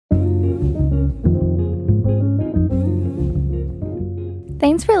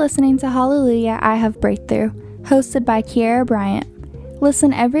Thanks for listening to Hallelujah, I Have Breakthrough, hosted by Kiera Bryant.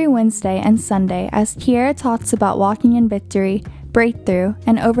 Listen every Wednesday and Sunday as Kiera talks about walking in victory, breakthrough,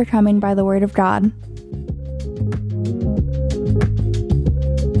 and overcoming by the Word of God.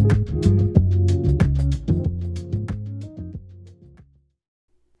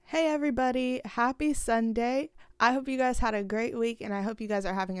 Hey everybody, happy Sunday. I hope you guys had a great week and I hope you guys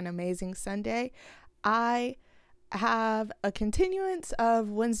are having an amazing Sunday. I have a continuance of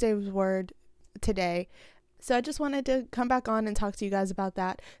Wednesday's word today. So I just wanted to come back on and talk to you guys about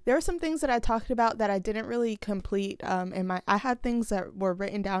that. There are some things that I talked about that I didn't really complete I had things that were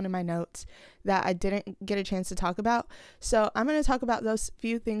written down in my notes that I didn't get a chance to talk about. So I'm going to talk about those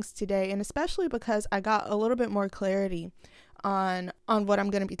few things today, and especially because I got a little bit more clarity on what I'm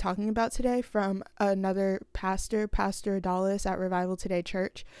going to be talking about today from another Pastor Adalis at Revival Today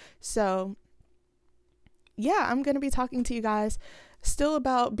Church. So yeah, I'm going to be talking to you guys still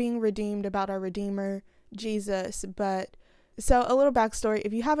about being redeemed, about our Redeemer, Jesus. But so a little backstory.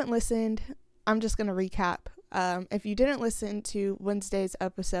 If you haven't listened, I'm just going to recap. If you didn't listen to Wednesday's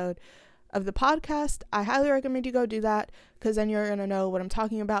episode of the podcast, I highly recommend you go do that, because then you're going to know what I'm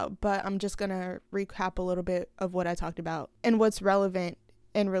talking about. But I'm just going to recap a little bit of what I talked about and what's relevant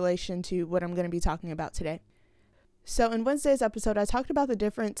in relation to what I'm going to be talking about today. So in Wednesday's episode, I talked about the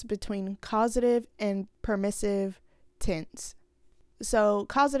difference between causative and permissive tense. So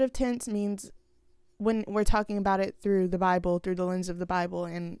causative tense means when we're talking about it through the Bible, through the lens of the Bible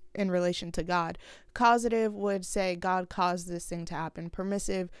and in relation to God. Causative would say God caused this thing to happen.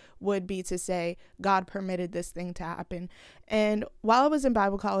 Permissive would be to say God permitted this thing to happen. And while I was in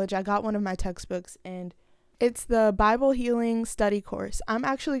Bible college, I got one of my textbooks, and it's the Bible Healing Study Course. I'm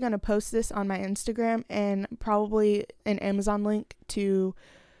actually going to post this on my Instagram and probably an Amazon link to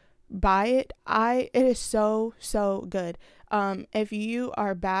buy it. It is so good. If you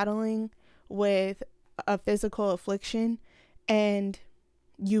are battling with a physical affliction and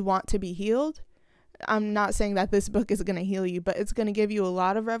you want to be healed, I'm not saying that this book is going to heal you, but it's going to give you a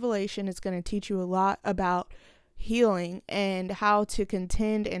lot of revelation. It's going to teach you a lot about healing and how to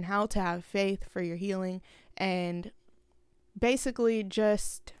contend and how to have faith for your healing, and basically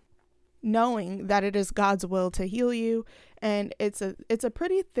just knowing that it is God's will to heal you. And it's a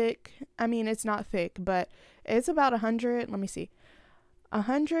pretty thick, it's not thick, but it's about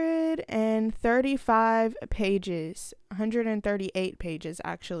 135 pages, 138 pages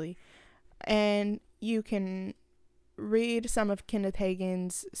actually. And you can read some of Kenneth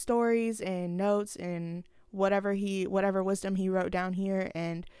Hagin's stories and notes and whatever wisdom he wrote down here,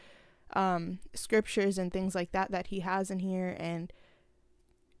 and scriptures and things like that he has in here, and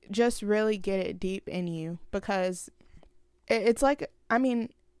just really get it deep in you, because it's like a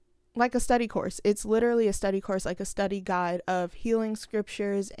study course. It's literally a study course, like a study guide of healing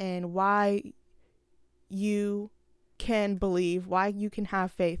scriptures and why you can believe, why you can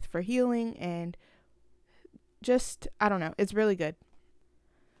have faith for healing, and just, I don't know, it's really good.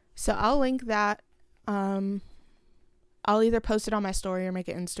 So I'll link that. I'll either post it on my story or make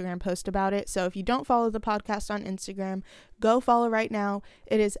an Instagram post about it. So if you don't follow the podcast on Instagram, go follow right now.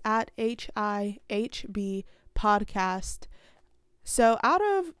 It is at HIHB podcast. So out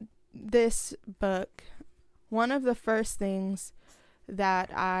of this book, one of the first things that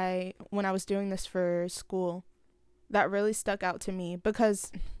when I was doing this for school, that really stuck out to me,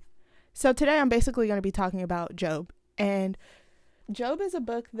 so today I'm basically going to be talking about Job. And Job is a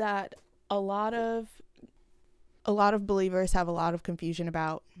book that a lot of believers have a lot of confusion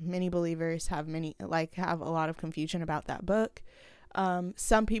about. Many believers have a lot of confusion about that book.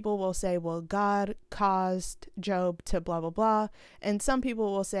 Some people will say, well, God caused Job to blah, blah, blah. And some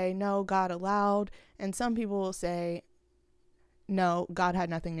people will say, no, God allowed. And some people will say, no, God had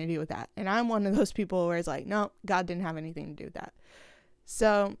nothing to do with that. And I'm one of those people where it's like, no, God didn't have anything to do with that.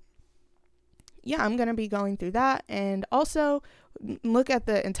 So yeah, I'm going to be going through that, and also look at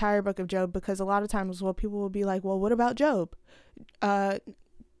the entire book of Job, because a lot of times, people will be like, well, what about Job? God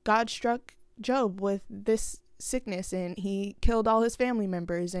struck Job with this sickness and he killed all his family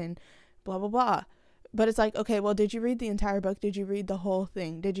members and blah, blah, blah. But it's like, okay, well, did you read the entire book? Did you read the whole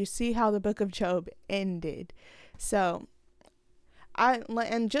thing? Did you see how the book of Job ended? So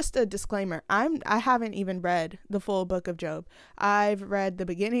and just a disclaimer, I haven't even read the full book of Job. I've read the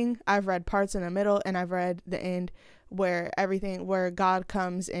beginning, I've read parts in the middle, and I've read the end where God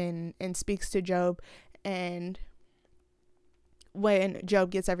comes in and speaks to Job, and when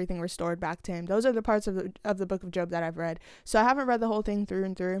Job gets everything restored back to him. Those are the parts of the book of Job that I've read. So I haven't read the whole thing through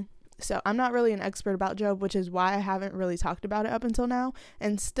and through. So I'm not really an expert about Job, which is why I haven't really talked about it up until now.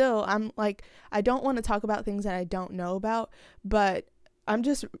 And still, I'm like, I don't want to talk about things that I don't know about, but I'm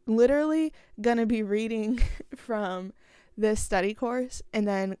just literally going to be reading from this study course and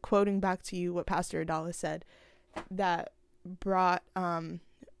then quoting back to you what Pastor Adala said that brought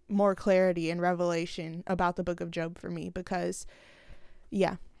more clarity and revelation about the book of Job for me, because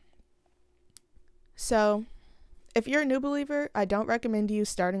yeah. So if you're a new believer, I don't recommend you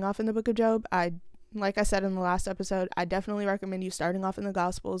starting off in the book of Job. Like I said in the last episode, I definitely recommend you starting off in the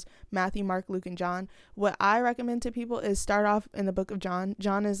Gospels, Matthew, Mark, Luke, and John. What I recommend to people is start off in the book of John.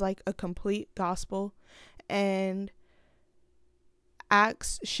 John is like a complete gospel, and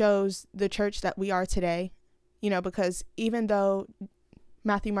Acts shows the church that we are today, because even though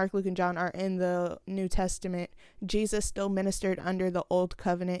Matthew, Mark, Luke, and John are in the New Testament, Jesus still ministered under the old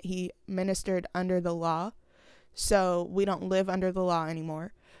covenant. He ministered under the law. So we don't live under the law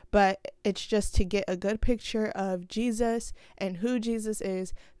anymore. But it's just to get a good picture of Jesus and who Jesus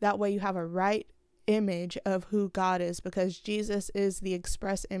is. That way you have a right image of who God is, because Jesus is the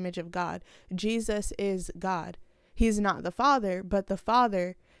express image of God. Jesus is God. He's not the Father, but the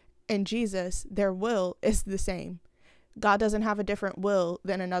Father and Jesus, their will is the same. God doesn't have a different will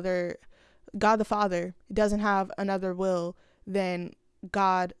than another. God the Father doesn't have another will than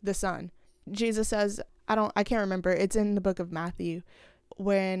God the Son. Jesus says, I can't remember. It's in the book of Matthew,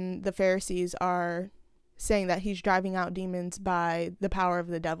 when the Pharisees are saying that he's driving out demons by the power of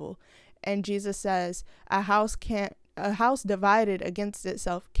the devil. And Jesus says, a house divided against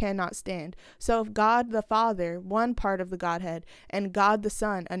itself cannot stand. So if God the Father, one part of the Godhead, and God the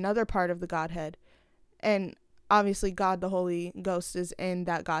Son, another part of the Godhead, and obviously God the Holy Ghost is in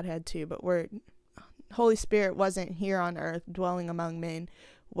that Godhead too, but Holy Spirit wasn't here on earth dwelling among men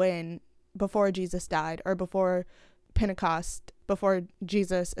before Jesus died, or before Pentecost, before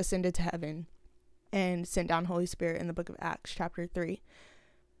Jesus ascended to heaven and sent down Holy Spirit in the book of Acts chapter 3.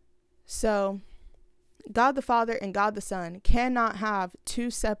 So God the Father and God the Son cannot have two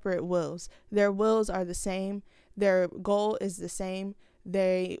separate wills. Their wills are the same. Their goal is the same.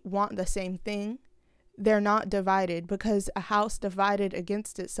 They want the same thing. They're not divided, because a house divided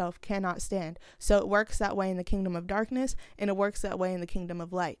against itself cannot stand. So it works that way in the kingdom of darkness, and it works that way in the kingdom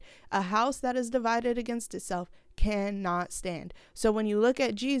of light. A house that is divided against itself cannot stand. So when you look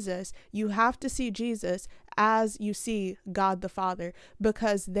at Jesus, you have to see Jesus as you see God the Father,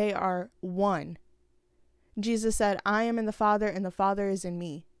 because they are one. Jesus said, I am in the Father and the Father is in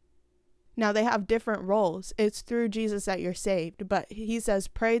me. Now they have different roles. It's through Jesus that you're saved, but he says,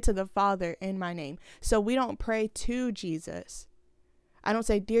 pray to the Father in my name. So we don't pray to Jesus. I don't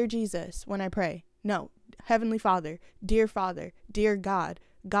say, dear Jesus, when I pray. No, Heavenly Father, dear God,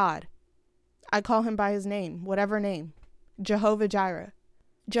 God. I call him by his name, whatever name. Jehovah Jireh,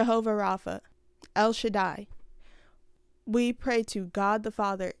 Jehovah Rapha, El Shaddai. We pray to God the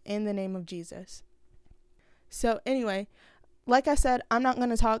Father in the name of Jesus. So anyway, like I said, I'm not going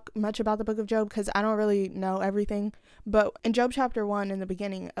to talk much about the book of Job because I don't really know everything. But in Job chapter 1, in the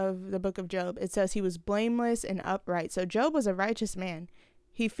beginning of the book of Job, it says he was blameless and upright. So Job was a righteous man.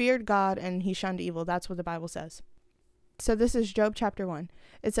 He feared God and he shunned evil. That's what the Bible says. So this is Job chapter 1.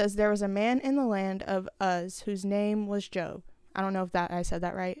 It says, there was a man in the land of Uz whose name was Job. I don't know if I said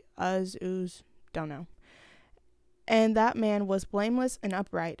that right. Uz, don't know. And that man was blameless and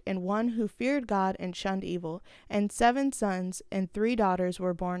upright, and one who feared God and shunned evil. And 7 sons and 3 daughters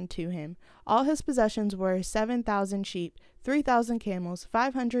were born to him. All his possessions were 7,000 sheep, 3,000 camels,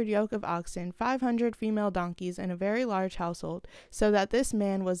 500 yoke of oxen, 500 female donkeys, and a very large household, so that this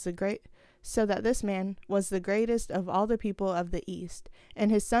man was the greatest of all the people of the east. And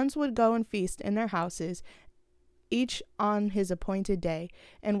his sons would go and feast in their houses, each on his appointed day,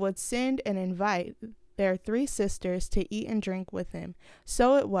 and would send and invite their 3 sisters to eat and drink with him.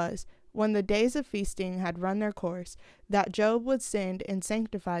 So it was, when the days of feasting had run their course, that Job would send and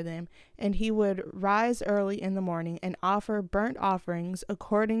sanctify them, and he would rise early in the morning and offer burnt offerings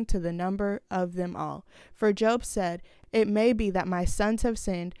according to the number of them all. For Job said, it may be that my sons have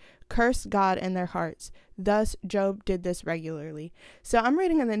sinned, cursed God in their hearts. Thus Job did this regularly. So I'm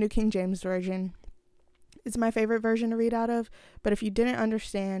reading in the New King James Version. It's my favorite version to read out of, but if you didn't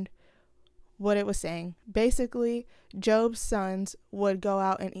understand what it was saying, basically Job's sons would go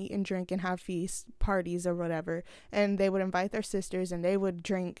out and eat and drink and have feasts, parties or whatever, and they would invite their sisters and they would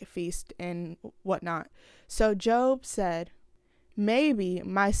drink, feast and whatnot. So Job said, maybe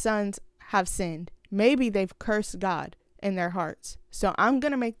my sons have sinned, maybe they've cursed God in their hearts, so I'm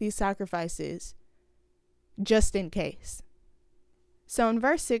gonna make these sacrifices just in case. So in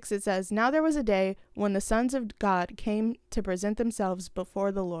verse 6 it says, now there was a day when the sons of God came to present themselves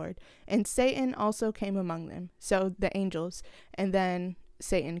before the Lord, and Satan also came among them. So the angels, and then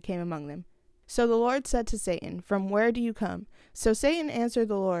Satan came among them. So the Lord said to Satan, "From where do you come?" So Satan answered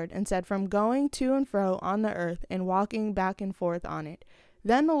the Lord and said, "From going to and fro on the earth and walking back and forth on it."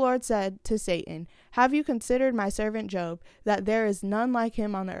 Then the Lord said to Satan, "Have you considered my servant Job, that there is none like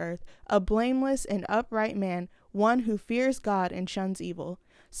him on the earth, a blameless and upright man, one who fears God and shuns evil?"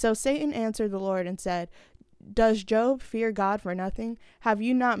 So Satan answered the Lord and said, "Does Job fear God for nothing? Have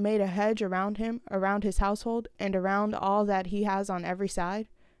you not made a hedge around him, around his household, and around all that he has on every side?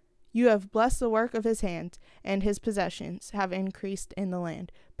 You have blessed the work of his hands, and his possessions have increased in the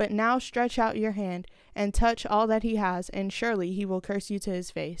land. But now stretch out your hand and touch all that he has, and surely he will curse you to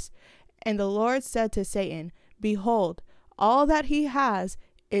his face." And the Lord said to Satan, "Behold, all that he has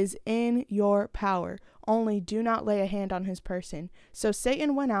is in your power. Only do not lay a hand on his person." So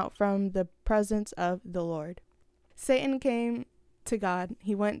Satan went out from the presence of the Lord. Satan came to God.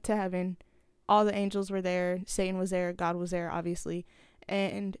 He went to heaven. All the angels were there. Satan was there. God was there, obviously.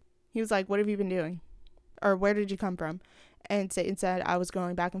 And he was like, "What have you been doing? Or where did you come from?" And Satan said, "I was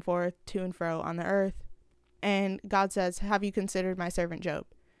going back and forth to and fro on the earth." And God says, "Have you considered my servant Job?"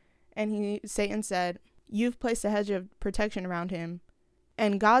 And Satan said, "You've placed a hedge of protection around him."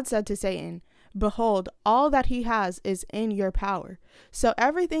 And God said to Satan, "Behold, all that he has is in your power." So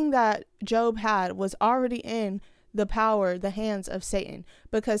everything that Job had was already in the power, the hands of Satan,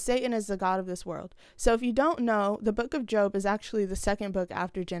 because Satan is the god of this world. So if you don't know, the book of Job is actually the second book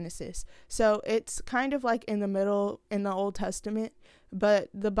after Genesis. So it's kind of like in the middle in the Old Testament, but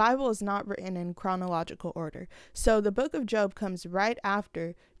the Bible is not written in chronological order. So the book of Job comes right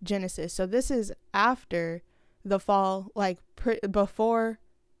after Genesis. So this is after the fall, like before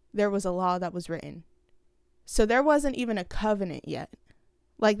there was a law that was written. So there wasn't even a covenant yet.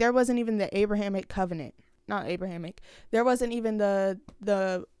 Like there wasn't even the Abrahamic covenant. Not Abrahamic. There wasn't even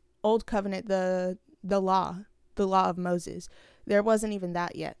the old covenant, the law of Moses. There wasn't even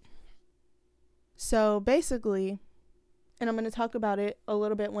that yet. So basically, and I'm going to talk about it a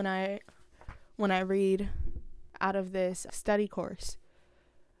little bit when I read out of this study course.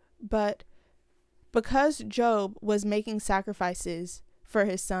 But because Job was making sacrifices for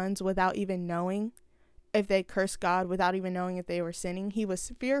his sons without even knowing if they cursed God, without even knowing if they were sinning, he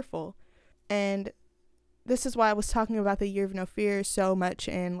was fearful. And this is why I was talking about the year of no fear so much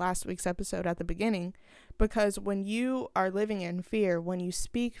in last week's episode at the beginning, because when you are living in fear, when you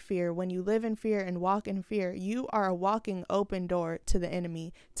speak fear, when you live in fear and walk in fear, you are a walking open door to the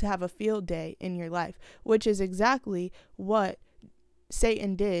enemy to have a field day in your life, which is exactly what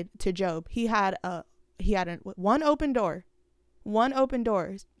Satan did to Job. He had one open door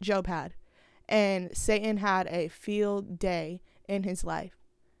Job had, and Satan had a field day in his life.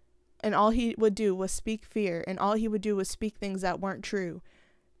 And all he would do was speak fear, and all he would do was speak things that weren't true.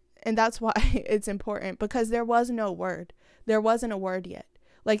 And that's why it's important, because there was no word. There wasn't a word yet.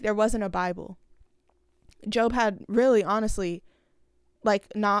 Like there wasn't a Bible. Job had really, honestly,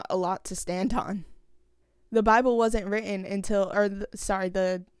 like not a lot to stand on. The Bible wasn't written until,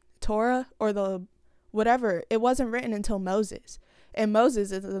 the Torah or the whatever, it wasn't written until Moses. And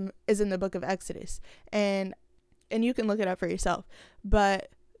Moses is in the book of Exodus. And you can look it up for yourself. But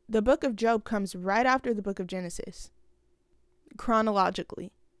the book of Job comes right after the book of Genesis,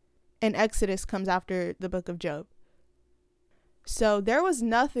 chronologically, and Exodus comes after the book of Job. So there was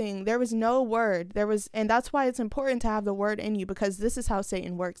no word, and that's why it's important to have the word in you, because this is how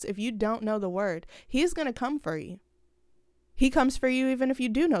Satan works. If you don't know the word, he's going to come for you. He comes for you even if you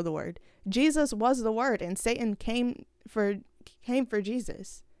do know the word. Jesus was the word, and Satan came for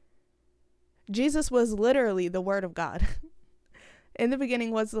Jesus. Jesus was literally the word of God. In the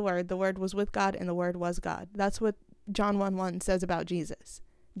beginning was the Word was with God, and the Word was God. That's what John 1:1 says about Jesus.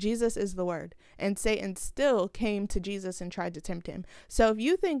 Jesus is the Word, and Satan still came to Jesus and tried to tempt him. So if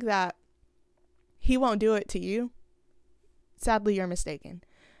you think that he won't do it to you, sadly, you're mistaken.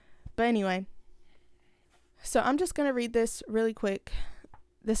 But anyway, so I'm just going to read this really quick.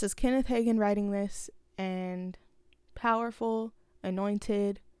 This is Kenneth Hagin writing this, and powerful,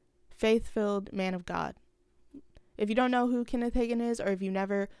 anointed, faith-filled man of God. If you don't know who Kenneth Hagin is, or if you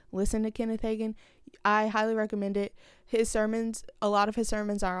never listened to Kenneth Hagin, I highly recommend it. His sermons, a lot of his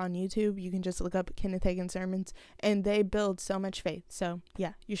sermons are on YouTube. You can just look up Kenneth Hagin sermons, and they build so much faith. So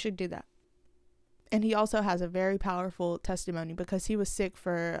yeah, you should do that. And he also has a very powerful testimony, because he was sick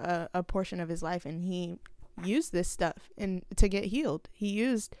for a portion of his life, and he used this stuff to get healed. He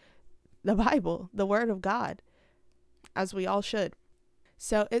used the Bible, the Word of God, as we all should.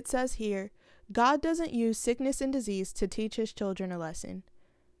 So it says here, God doesn't use sickness and disease to teach his children a lesson.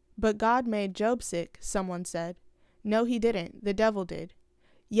 But God made Job sick, someone said. No, he didn't. The devil did.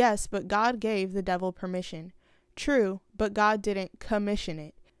 Yes, but God gave the devil permission. True, but God didn't commission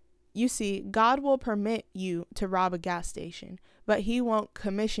it. You see, God will permit you to rob a gas station, but he won't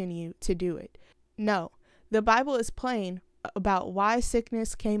commission you to do it. No, the Bible is plain about why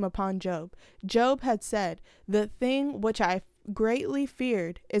sickness came upon Job. Job had said, "The thing which I greatly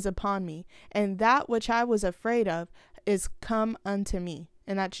feared is upon me, and that which I was afraid of is come unto me."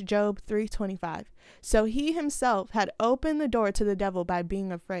 And that's Job 3:25. So he himself had opened the door to the devil by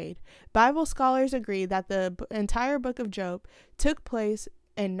being afraid. Bible scholars agree that the entire book of Job took place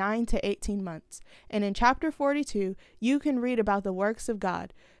in 9 to 18 months. And in chapter 42, you can read about the works of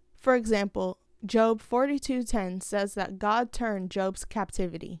God. For example, Job 42:10 says that God turned Job's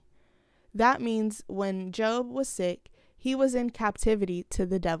captivity. That means when Job was sick, he was in captivity to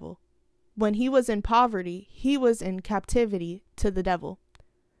the devil. When he was in poverty, he was in captivity to the devil.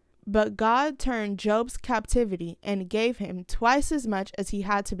 But God turned Job's captivity and gave him twice as much as he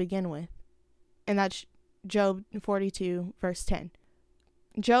had to begin with. And that's Job 42, verse 10.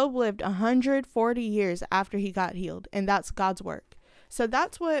 Job lived 140 years after he got healed, and that's God's work. So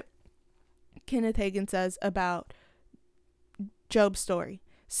that's what Kenneth Hagin says about Job's story.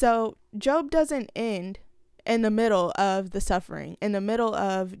 So Job doesn't end in the middle of the suffering, in the middle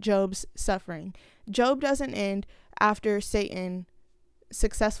of Job's suffering. Job doesn't end after Satan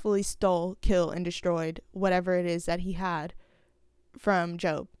successfully stole, killed, and destroyed whatever it is that he had from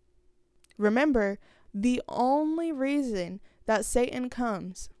Job. Remember, the only reason that Satan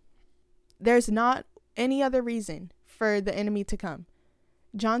comes, there's not any other reason for the enemy to come.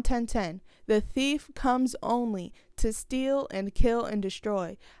 John 10:10, the thief comes only to steal and kill and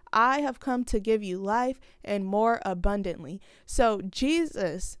destroy. I have come to give you life and more abundantly. So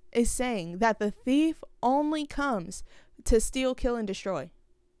Jesus is saying that the thief only comes to steal, kill, and destroy.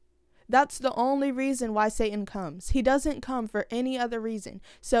 That's the only reason why Satan comes. He doesn't come for any other reason.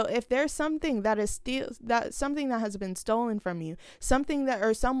 So if there's something that is something that has been stolen from you, something that,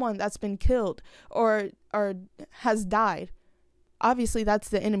 or someone that's been killed or has died, obviously that's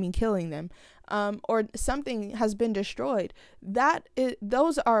the enemy killing them, or something has been destroyed,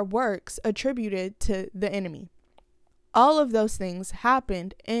 those are works attributed to the enemy. All of those things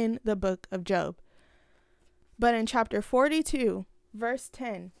happened in the book of Job. But in chapter 42, verse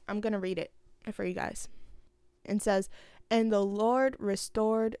 10, I'm going to read it for you guys. It says, "And the Lord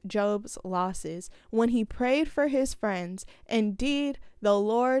restored Job's losses when he prayed for his friends. Indeed, the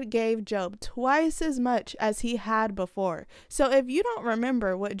Lord gave Job twice as much as he had before." So if you don't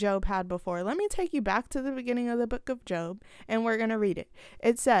remember what Job had before, let me take you back to the beginning of the book of Job, and we're going to read it.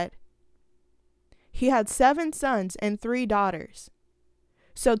 It said, he had 7 sons and 3 daughters.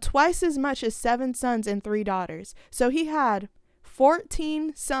 So twice as much as 7 sons and 3 daughters. So he had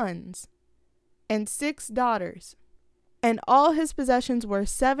 14 sons and 6 daughters. And all his possessions were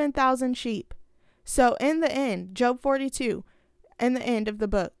 7,000 sheep. So in the end, Job 42, in the end of the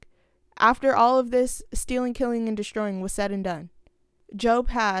book, after all of this stealing, killing, and destroying was said and done, Job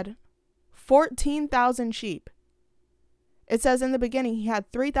had 14,000 sheep. It says in the beginning he had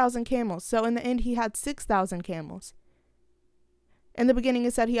 3,000 camels. So in the end he had 6,000 camels. In the beginning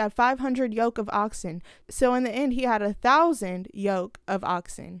it said he had 500 yoke of oxen. So in the end he had 1,000 yoke of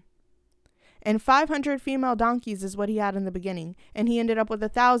oxen. And 500 female donkeys is what he had in the beginning. And he ended up with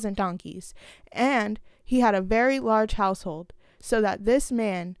 1,000 donkeys. And he had a very large household, so that this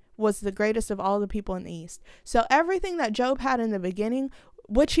man was the greatest of all the people in the East. So everything that Job had in the beginning,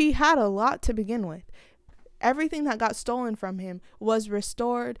 which he had a lot to begin with, everything that got stolen from him was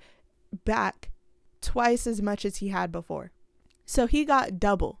restored back twice as much as he had before. So he got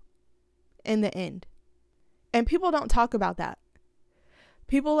double in the end. And people don't talk about that.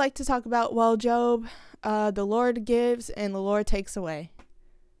 People like to talk about, well, Job, the Lord gives and the Lord takes away.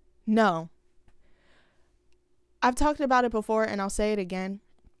 No. I've talked about it before and I'll say it again.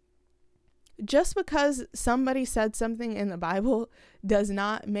 Just because somebody said something in the Bible does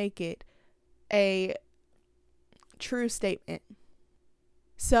not make it a true statement.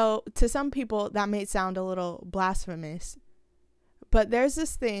 So to some people that may sound a little blasphemous, but there's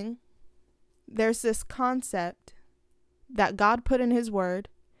this concept that God put in his word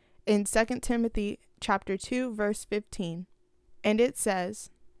in 2 Timothy chapter 2 verse 15, and it says,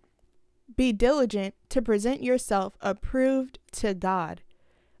 "Be diligent to present yourself approved to God,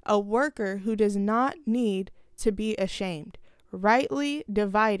 a worker who does not need to be ashamed, rightly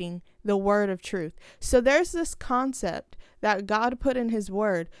dividing the word of truth." So there's this concept that God put in his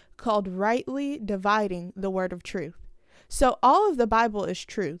word called rightly dividing the word of truth. So all of the Bible is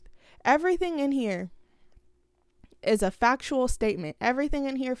truth. Everything in here is a factual statement. Everything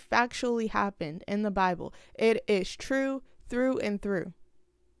in here factually happened in the Bible. It is true through and through.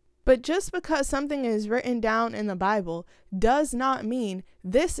 But just because something is written down in the Bible does not mean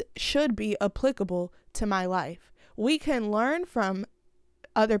this should be applicable to my life. We can learn from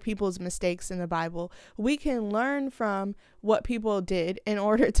other people's mistakes in the Bible. We can learn from what people did in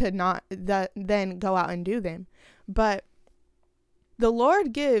order to not then go out and do them. But the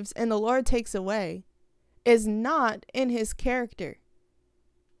Lord gives and the Lord takes away is not in his character.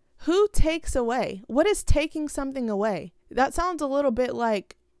 Who takes away? What is taking something away? That sounds a little bit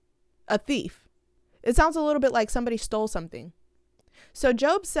like a thief. It sounds a little bit like somebody stole something. So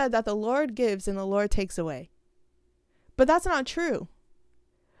Job said that the Lord gives and the Lord takes away. But that's not true.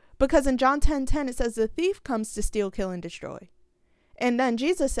 Because in John 10:10 it says the thief comes to steal, kill, and destroy. And then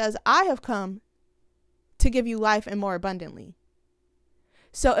Jesus says, I have come to give you life and more abundantly.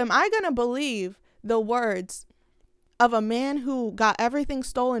 So am I going to believe the words of a man who got everything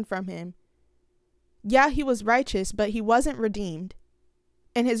stolen from him? Yeah, he was righteous, but he wasn't redeemed.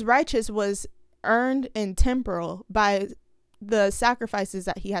 And his righteous was earned and temporal by the sacrifices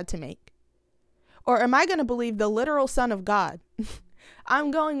that he had to make. Or am I going to believe the literal Son of God?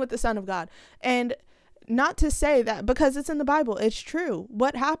 I'm going with the Son of God. And not to say that because it's in the Bible, it's true.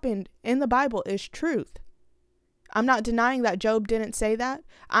 What happened in the Bible is truth. I'm not denying that Job didn't say that.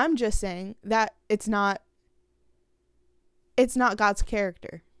 I'm just saying that it's not God's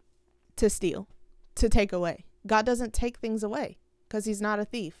character to steal, to take away. God doesn't take things away because he's not a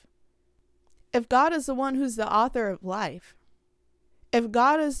thief. If God is the one who's the author of life, if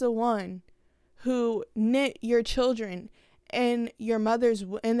God is the one who knit your children in their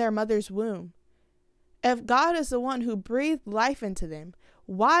mother's womb, if God is the one who breathed life into them,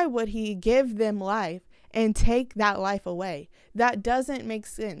 why would he give them life and take that life away? That doesn't make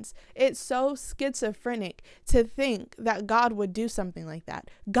sense. It's so schizophrenic to think that God would do something like that.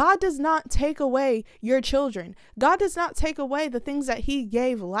 God does not take away your children. God does not take away the things that he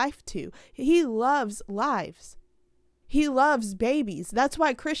gave life to. He loves lives. He loves babies. That's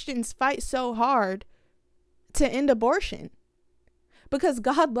why Christians fight so hard to end abortion. Because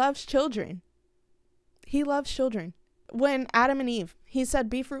God loves children. He loves children. When Adam and Eve, he said,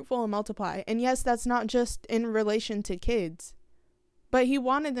 be fruitful and multiply. And yes, that's not just in relation to kids, but he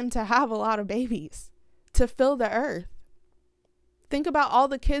wanted them to have a lot of babies to fill the earth. Think about all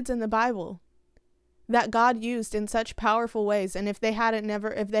the kids in the Bible that God used in such powerful ways. And if they had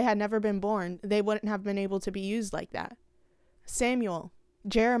never been born, they wouldn't have been able to be used like that. Samuel,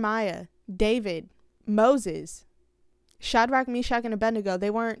 Jeremiah, David, Moses, Shadrach, Meshach, and Abednego. They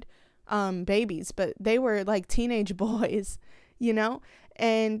weren't babies, but they were like teenage boys, you know?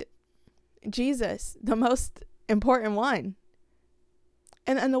 And Jesus, the most important one.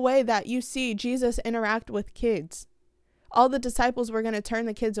 And the way that you see Jesus interact with kids. All the disciples were going to turn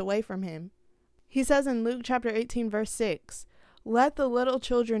the kids away from him. He says in Luke chapter 18, verse 6, let the little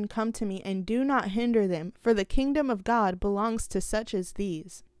children come to me and do not hinder them, for the kingdom of God belongs to such as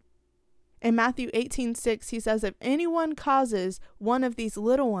these. In Matthew 18:6, he says, if anyone causes one of these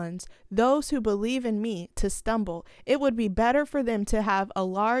little ones, those who believe in me, to stumble, it would be better for them to have a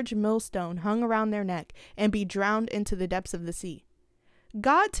large millstone hung around their neck and be drowned into the depths of the sea.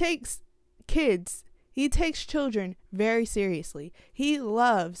 God takes kids, he takes children very seriously. He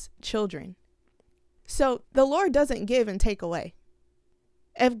loves children. So the Lord doesn't give and take away.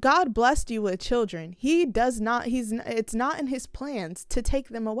 If God blessed you with children, it's not in his plans to take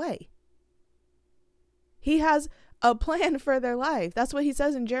them away. He has a plan for their life. That's what he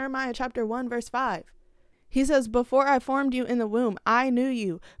says in Jeremiah chapter 1, verse 5. He says, before I formed you in the womb, I knew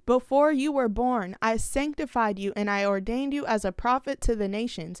you. Before you were born, I sanctified you and I ordained you as a prophet to the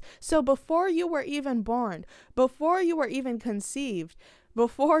nations. So before you were even born, before you were even conceived,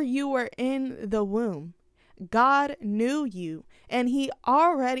 before you were in the womb, God knew you and he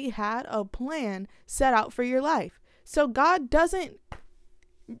already had a plan set out for your life. So God doesn't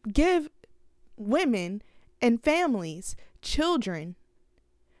give women and families children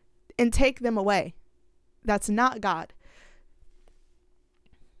and take them away. That's not God.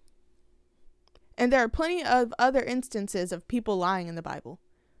 And there are plenty of other instances of people lying in the Bible.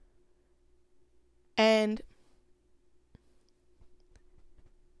 And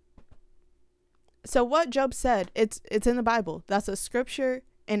so what Job said, it's in the Bible. That's a scripture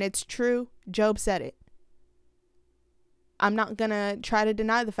and it's true. Job said it. I'm not going to try to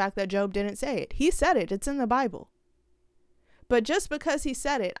deny the fact that Job didn't say it. He said it. It's in the Bible. But just because he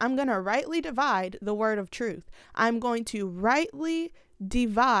said it, I'm going to rightly divide the word of truth. I'm going to rightly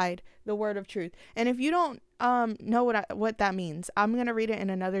divide the word of truth. And if you don't know what that means, I'm going to read it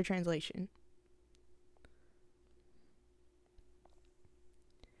in another translation.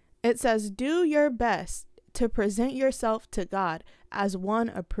 It says, do your best to present yourself to God as one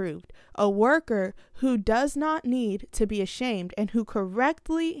approved, a worker who does not need to be ashamed and who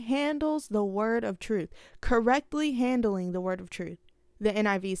correctly handles the word of truth. Correctly handling the word of truth, the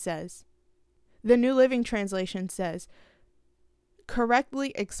NIV says. The New Living Translation says,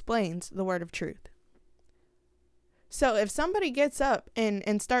 correctly explains the word of truth. So if somebody gets up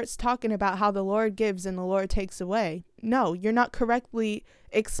and starts talking about how the Lord gives and the Lord takes away, no, you're not correctly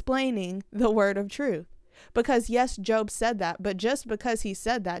explaining the word of truth. Because yes, Job said that, but just because he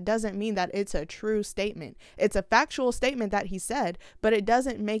said that doesn't mean that it's a true statement. It's a factual statement that he said, but it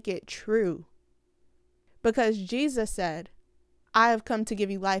doesn't make it true. Because Jesus said, I have come to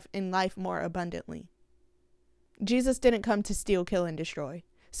give you life and life more abundantly. Jesus didn't come to steal, kill, and destroy.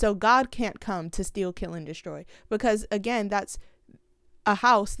 So God can't come to steal, kill, and destroy. Because again, that's a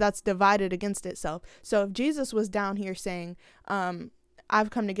house that's divided against itself. So if Jesus was down here saying, I've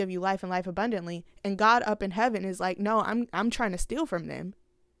come to give you life and life abundantly, and God up in heaven is like, no, I'm trying to steal from them.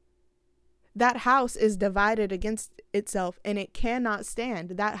 That house is divided against itself and it cannot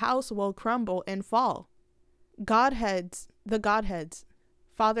stand. That house will crumble and fall. The Godheads,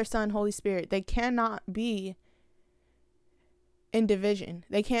 Father, Son, Holy Spirit, they cannot be in division.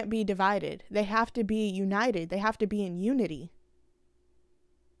 They can't be divided. They have to be united. They have to be in unity.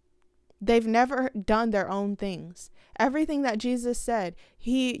 They've never done their own things. Everything that Jesus said,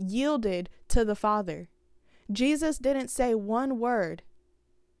 he yielded to the Father. Jesus didn't say one word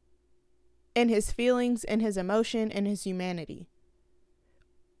in his feelings, in his emotion, in his humanity.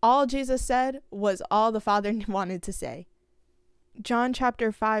 All Jesus said was all the Father wanted to say. John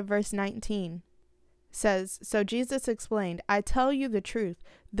chapter 5 verse 19 says, so Jesus explained, I tell you the truth,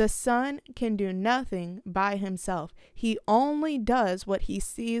 the Son can do nothing by himself. He only does what he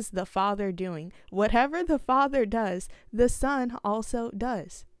sees the Father doing. Whatever the Father does, the Son also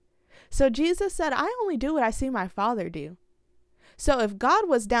does. So Jesus said, I only do what I see my Father do. So if God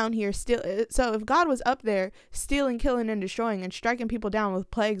was down here if God was up there stealing, killing, and destroying and striking people down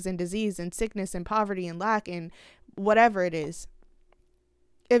with plagues and disease and sickness and poverty and lack and whatever it is,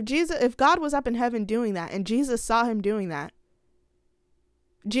 if God was up in heaven doing that and Jesus saw him doing that,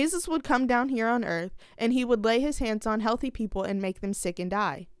 Jesus would come down here on earth and he would lay his hands on healthy people and make them sick and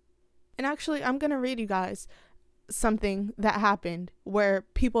die. And actually, I'm going to read you guys something that happened where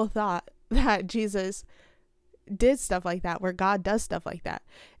people thought that Jesus did stuff like that, where God does stuff like that.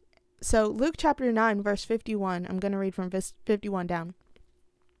 So Luke chapter 9, verse 51, I'm going to read from verse 51 down.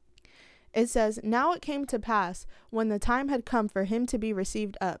 It says, now it came to pass, when the time had come for him to be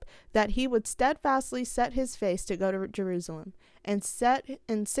received up, that he would steadfastly set his face to go to Jerusalem, and sent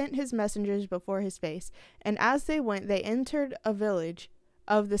his messengers before his face. And as they went, they entered a village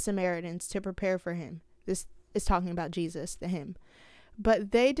of the Samaritans to prepare for him. This is talking about Jesus, the hymn.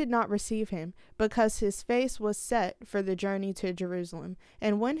 But they did not receive him, because his face was set for the journey to Jerusalem.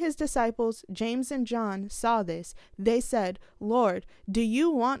 And when his disciples, James and John, saw this, they said, Lord, do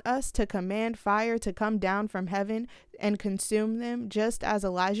you want us to command fire to come down from heaven and consume them, just as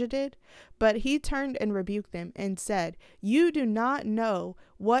Elijah did? But he turned and rebuked them, and said, you do not know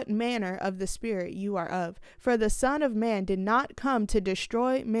what manner of the Spirit you are of. For the Son of Man did not come to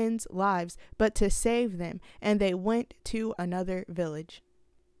destroy men's lives, but to save them. And they went to another village.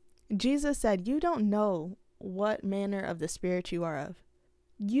 Jesus said, you don't know what manner of the Spirit you are of.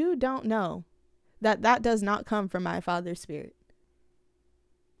 You don't know that does not come from my Father's Spirit.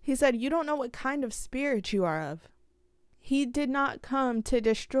 He said, you don't know what kind of spirit you are of. He did not come to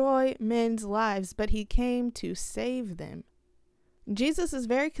destroy men's lives, but he came to save them. Jesus is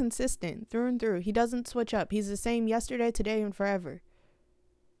very consistent through and through. He doesn't switch up. He's the same yesterday, today, and forever.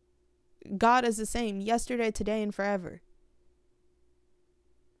 God is the same yesterday, today, and forever.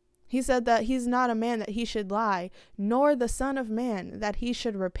 He said that he's not a man that he should lie, nor the Son of Man that he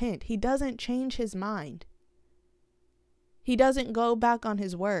should repent. He doesn't change his mind. He doesn't go back on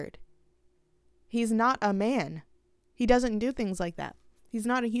his word. He's not a man. He doesn't do things like that. He's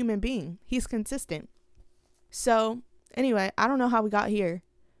not a human being. He's consistent. So, anyway, I don't know how we got here,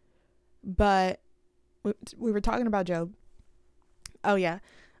 but we were talking about Job. Oh, yeah.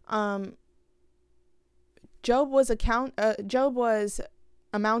 Job was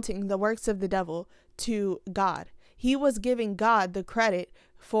amounting the works of the devil to God. He was giving God the credit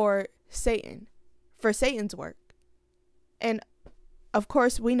for Satan's work. And of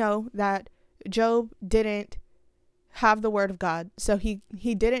course, we know that Job didn't have the word of God, so he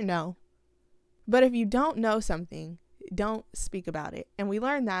didn't know. But if you don't know something, don't speak about it. And we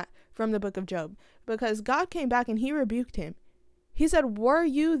learned that from the book of Job, because God came back and he rebuked him. He said, were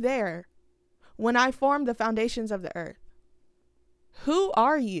you there when I formed the foundations of the earth? Who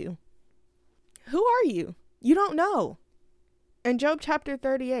are you? Who are you? You don't know. In Job chapter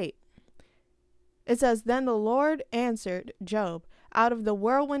 38, it says, "Then the Lord answered Job out of the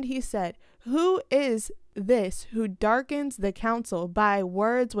whirlwind, he said, who is this who darkens the counsel by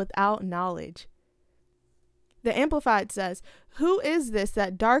words without knowledge?" The Amplified says, "Who is this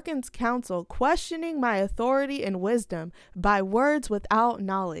that darkens counsel, questioning my authority and wisdom by words without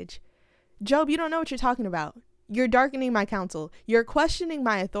knowledge?" Job, you don't know what you're talking about. You're darkening my counsel. You're questioning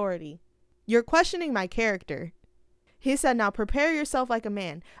my authority. You're questioning my character. He said, "Now prepare yourself like a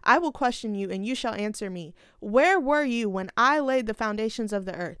man. I will question you, and you shall answer me. Where were you when I laid the foundations of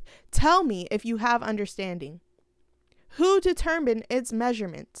the earth? Tell me if you have understanding. Who determined its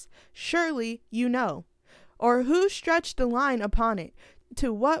measurements? Surely you know. Or who stretched the line upon it?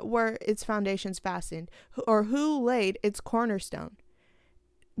 To what were its foundations fastened? Or who laid its cornerstone?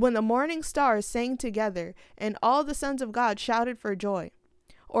 When the morning stars sang together, and all the sons of God shouted for joy?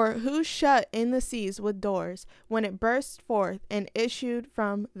 Or who shut in the seas with doors, when it burst forth and issued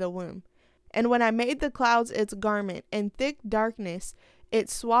from the womb? And when I made the clouds its garment, and thick darkness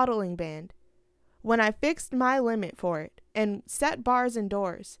its swaddling band? When I fixed my limit for it, and set bars and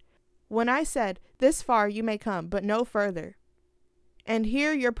doors? When I said, this far you may come, but no further, and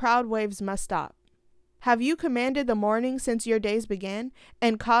here your proud waves must stop? Have you commanded the morning since your days began,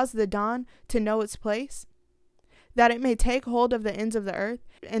 and caused the dawn to know its place, that it may take hold of the ends of the earth,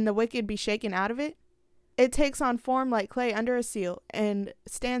 and the wicked be shaken out of it? It takes on form like clay under a seal, and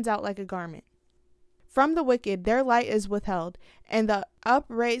stands out like a garment. From the wicked their light is withheld, and the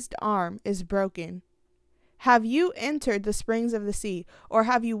upraised arm is broken. Have you entered the springs of the sea, or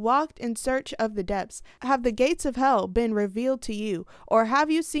have you walked in search of the depths? Have the gates of hell been revealed to you, or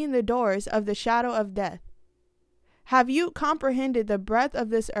have you seen the doors of the shadow of death? Have you comprehended the breadth of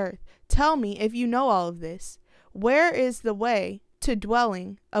this earth? Tell me if you know all of this. Where is the way to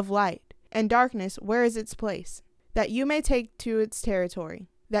dwelling of light, and darkness, where is its place? That you may take to its territory,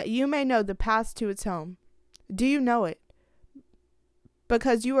 that you may know the paths to its home. Do you know it?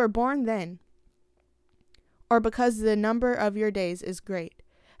 Because you were born then, or because the number of your days is great?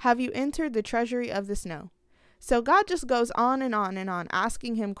 Have you entered the treasury of the snow? So God just goes on and on and on,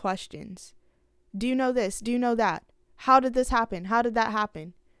 asking him questions. Do you know this? Do you know that? How did this happen? How did that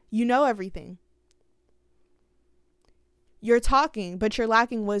happen? You know everything. You're talking, but you're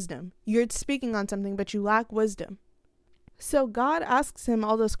lacking wisdom. You're speaking on something, but you lack wisdom. So God asks him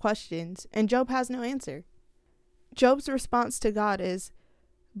all those questions, and Job has no answer. Job's response to God is,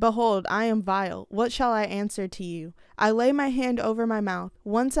 "Behold, I am vile. What shall I answer to you? I lay my hand over my mouth.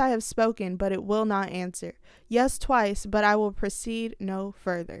 Once I have spoken, but it will not answer. Yes, twice, but I will proceed no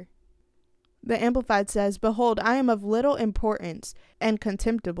further." The Amplified says, "Behold, I am of little importance and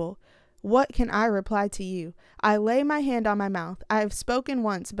contemptible. What can I reply to you? I lay my hand on my mouth. I have spoken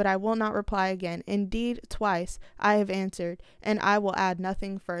once, but I will not reply again. Indeed, twice I have answered, and I will add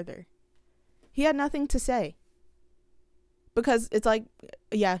nothing further." He had nothing to say. Because it's like,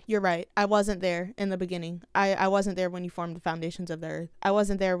 yeah, you're right. I wasn't there in the beginning. I wasn't there when you formed the foundations of the earth. I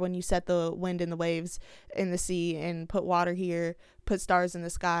wasn't there when you set the wind and the waves in the sea and put water here, put stars in the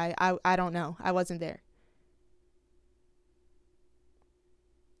sky. I don't know. I wasn't there.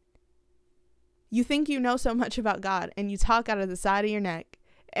 You think you know so much about God, and you talk out of the side of your neck,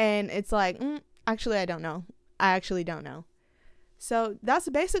 and it's like, actually, I don't know. I actually don't know. So that's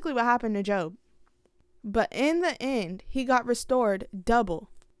basically what happened to Job. But in the end, he got restored double,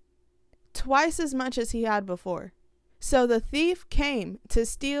 twice as much as he had before. So the thief came to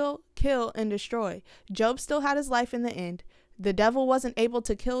steal, kill, and destroy. Job still had his life in the end. The devil wasn't able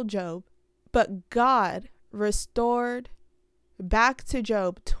to kill Job, but God restored back to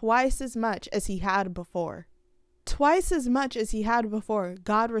Job twice as much as he had before. Twice as much as he had before,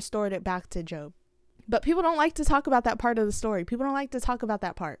 God restored it back to Job. But people don't like to talk about that part of the story. People don't like to talk about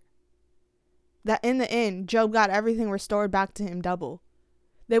that part. That in the end, Job got everything restored back to him double.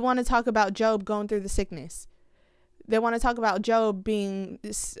 They want to talk about Job going through the sickness. They want to talk about Job being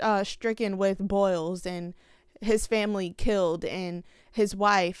stricken with boils and his family killed and his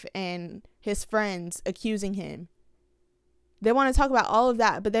wife and his friends accusing him. They want to talk about all of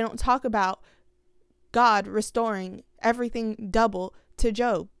that, but they don't talk about God restoring everything double to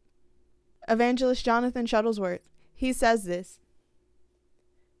Job. Evangelist Jonathan Shuttlesworth, he says this.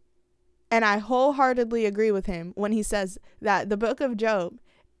 And I wholeheartedly agree with him when he says that the book of Job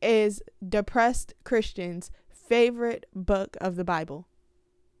is depressed Christians' favorite book of the Bible.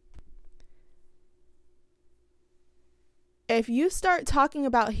 If you start talking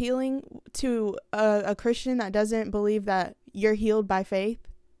about healing to a Christian that doesn't believe that you're healed by faith,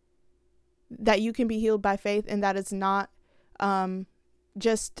 that you can be healed by faith, and that it's not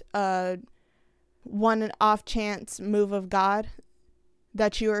just one off chance move of God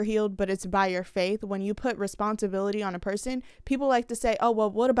that you are healed, but it's by your faith. When you put responsibility on a person, people like to say, oh,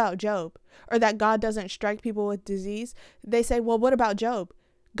 well, what about Job? Or that God doesn't strike people with disease. They say, well, what about Job?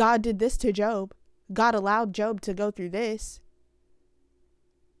 God did this to Job. God allowed Job to go through this.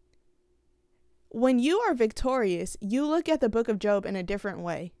 When you are victorious, you look at the book of Job in a different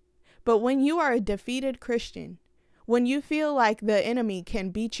way. But when you are a defeated Christian, when you feel like the enemy can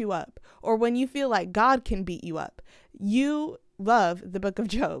beat you up, or when you feel like God can beat you up, you love the book of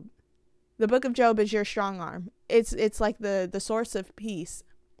Job. The book of Job is your strong arm. It's like the source of peace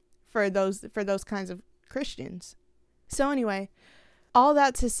for those kinds of Christians. So anyway, all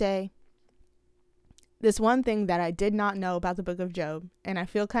that to say, this one thing that I did not know about the book of Job, and I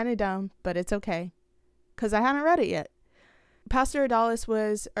feel kind of dumb, but it's okay, because I haven't read it yet. Pastor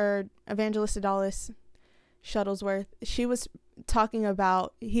Evangelist Adalis Shuttlesworth, she was talking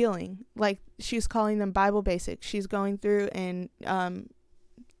about healing, like she's calling them Bible basics. She's going through and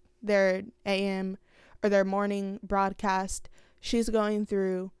their AM or their morning broadcast, she's going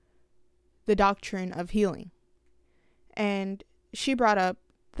through the doctrine of healing. And she brought up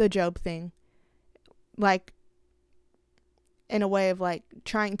the Job thing, like in a way of like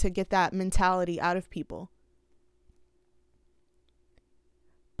trying to get that mentality out of people.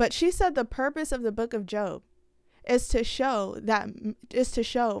 But she said the purpose of the book of Job is to show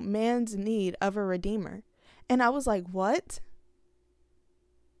man's need of a redeemer. And I was like, what?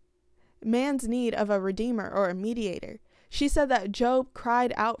 Man's need of a redeemer or a mediator. She said that Job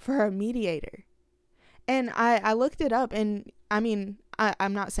cried out for a mediator. And I looked it up, and I mean,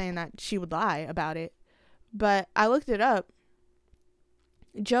 I'm not saying that she would lie about it, but I looked it up.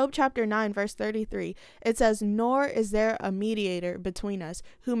 Job chapter 9, verse 33, it says, "Nor is there a mediator between us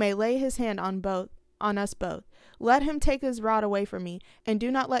who may lay his hand on us both. Let him take his rod away from me, and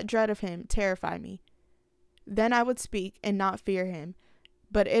do not let dread of him terrify me. Then I would speak and not fear him,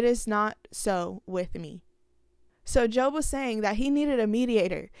 but it is not so with me." So Job was saying that he needed a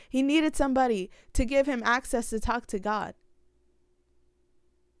mediator. He needed somebody to give him access to talk to God.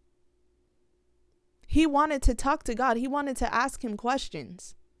 He wanted to talk to God. He wanted to ask him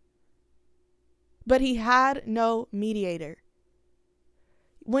questions. But he had no mediator.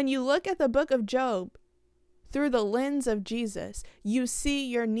 When you look at the book of Job through the lens of Jesus, you see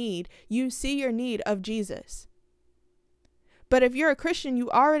your need. You see your need of Jesus. But if you're a Christian, you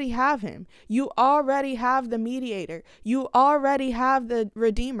already have him. You already have the mediator. You already have the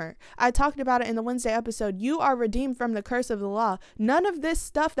redeemer. I talked about it in the Wednesday episode. You are redeemed from the curse of the law. None of this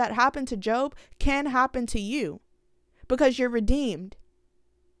stuff that happened to Job can happen to you because you're redeemed.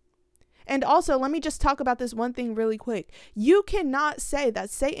 And also, let me just talk about this one thing really quick. You cannot say that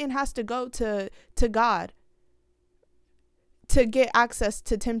Satan has to go to God to get access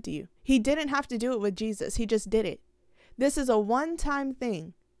to tempt you. He didn't have to do it with Jesus. He just did it. This is a one-time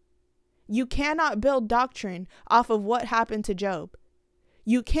thing. You cannot build doctrine off of what happened to Job.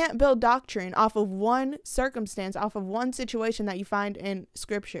 You can't build doctrine off of one circumstance, off of one situation that you find in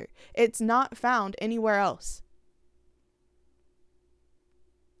Scripture. It's not found anywhere else.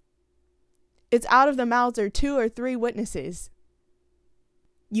 It's out of the mouths of 2 or 3 witnesses.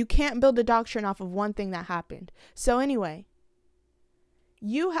 You can't build a doctrine off of one thing that happened. So anyway,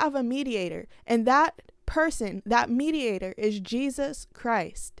 you have a mediator, and that person, that mediator, is Jesus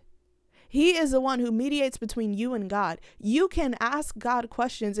Christ. He is the one who mediates between you and God. You can ask God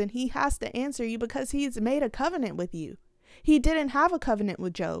questions and he has to answer you because he's made a covenant with you. He didn't have a covenant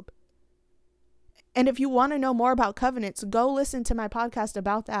with Job. And if you want to know more about covenants, go listen to my podcast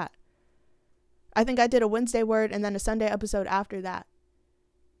about that. I think I did a Wednesday word and then a Sunday episode after that.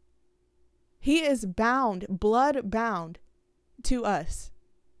 He is bound, blood bound to us.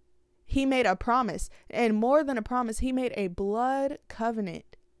 He made a promise, and more than a promise, he made a blood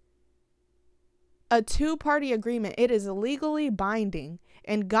covenant. A 2-party agreement. It is legally binding,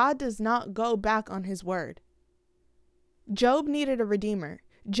 and God does not go back on his word. Job needed a redeemer.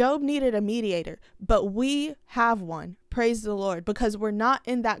 Job needed a mediator, but we have one. Praise the Lord, because we're not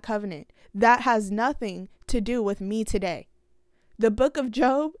in that covenant. That has nothing to do with me today. The book of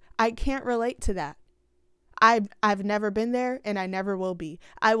Job, I can't relate to that. I've never been there, and I never will be.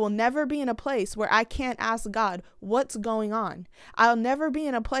 I will never be in a place where I can't ask God what's going on. I'll never be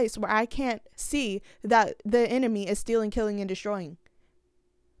in a place where I can't see that the enemy is stealing, killing, and destroying.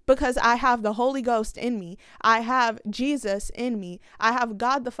 Because I have the Holy Ghost in me. I have Jesus in me. I have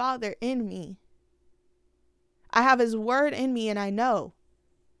God the Father in me. I have his word in me, and I know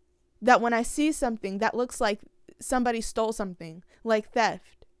that when I see something that looks like somebody stole something, like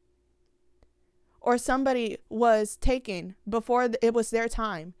theft, or somebody was taken before it was their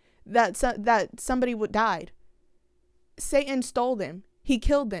time, that somebody died. Satan stole them. He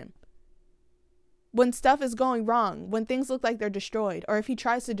killed them. When stuff is going wrong, when things look like they're destroyed, or if he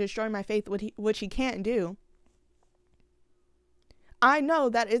tries to destroy my faith, which he can't do, I know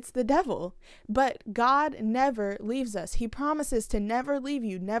that it's the devil. But God never leaves us. He promises to never leave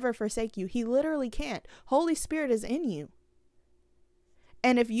you, never forsake you. He literally can't. Holy Spirit is in you.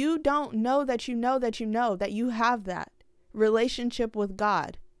 And if you don't know that you know that you know that you have that relationship with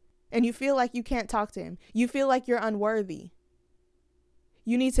God, and you feel like you can't talk to him, you feel like you're unworthy,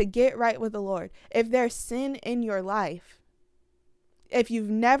 you need to get right with the Lord. If there's sin in your life, if you've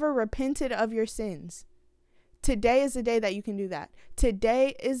never repented of your sins, today is the day that you can do that.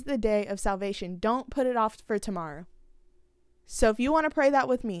 Today is the day of salvation. Don't put it off for tomorrow. So if you want to pray that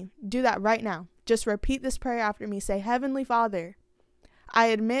with me, do that right now. Just repeat this prayer after me. Say, Heavenly Father, I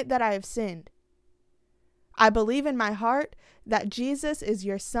admit that I have sinned. I believe in my heart that Jesus is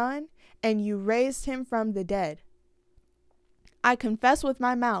your Son and you raised him from the dead. I confess with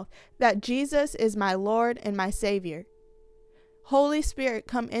my mouth that Jesus is my Lord and my Savior. Holy Spirit,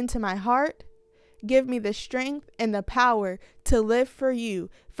 come into my heart. Give me the strength and the power to live for you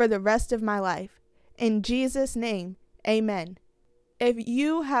for the rest of my life. In Jesus' name, amen. If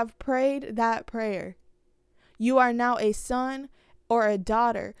you have prayed that prayer, you are now a son or a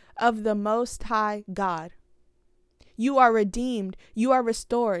daughter of the Most High God. You are redeemed. You are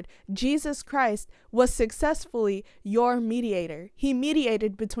restored. Jesus Christ was successfully your mediator. He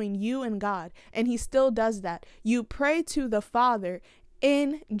mediated between you and God, and he still does that. You pray to the Father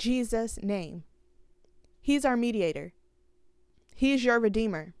in Jesus' name. He's our mediator. He's your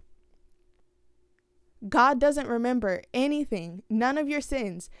redeemer. God doesn't remember anything, none of your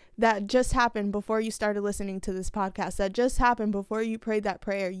sins that just happened before you started listening to this podcast, that just happened before you prayed that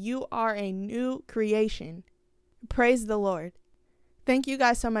prayer. You are a new creation. Praise the Lord. Thank you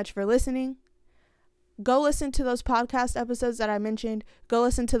guys so much for listening. Go listen to those podcast episodes that I mentioned. Go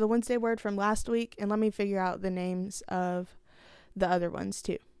listen to the Wednesday Word from last week, and let me figure out the names of the other ones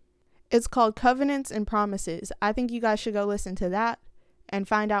too. It's called Covenants and Promises. I think you guys should go listen to that and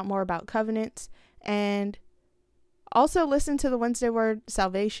find out more about covenants. And also listen to the Wednesday Word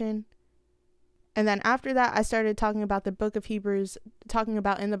Salvation. And then after that, I started talking about the book of Hebrews,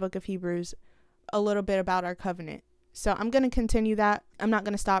 in the book of Hebrews, a little bit about our covenant. So I'm going to continue that. I'm not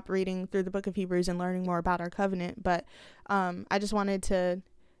going to stop reading through the book of Hebrews and learning more about our covenant, but I just wanted to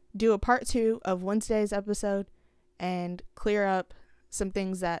do a part 2 of Wednesday's episode and clear up some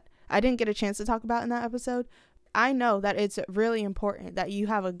things that I didn't get a chance to talk about in that episode. I know that it's really important that you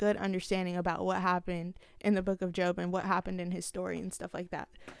have a good understanding about what happened in the book of Job and what happened in his story and stuff like that,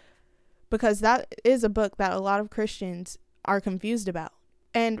 because that is a book that a lot of Christians are confused about.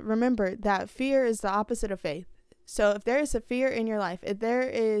 And remember that fear is the opposite of faith. So if there is a fear in your life, if there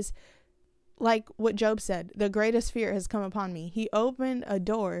is, like what Job said, the greatest fear has come upon me. He opened a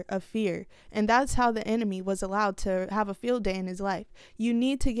door of fear, and that's how the enemy was allowed to have a field day in his life. You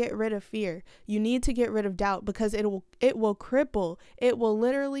need to get rid of fear. You need to get rid of doubt, because it will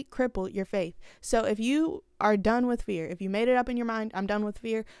literally cripple your faith. So if you are done with fear, if you made it up in your mind, I'm done with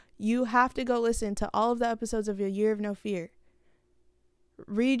fear, you have to go listen to all of the episodes of Your Year of No Fear.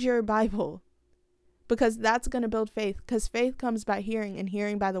 Read your Bible, because that's going to build faith, because faith comes by hearing, and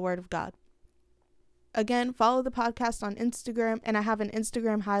hearing by the word of God. Again, follow the podcast on Instagram, and I have an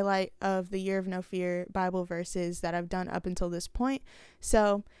Instagram highlight of the Year of No Fear Bible verses that I've done up until this point.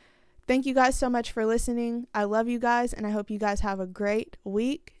 So thank you guys so much for listening. I love you guys, and I hope you guys have a great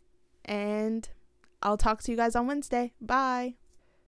week, and I'll talk to you guys on Wednesday. Bye.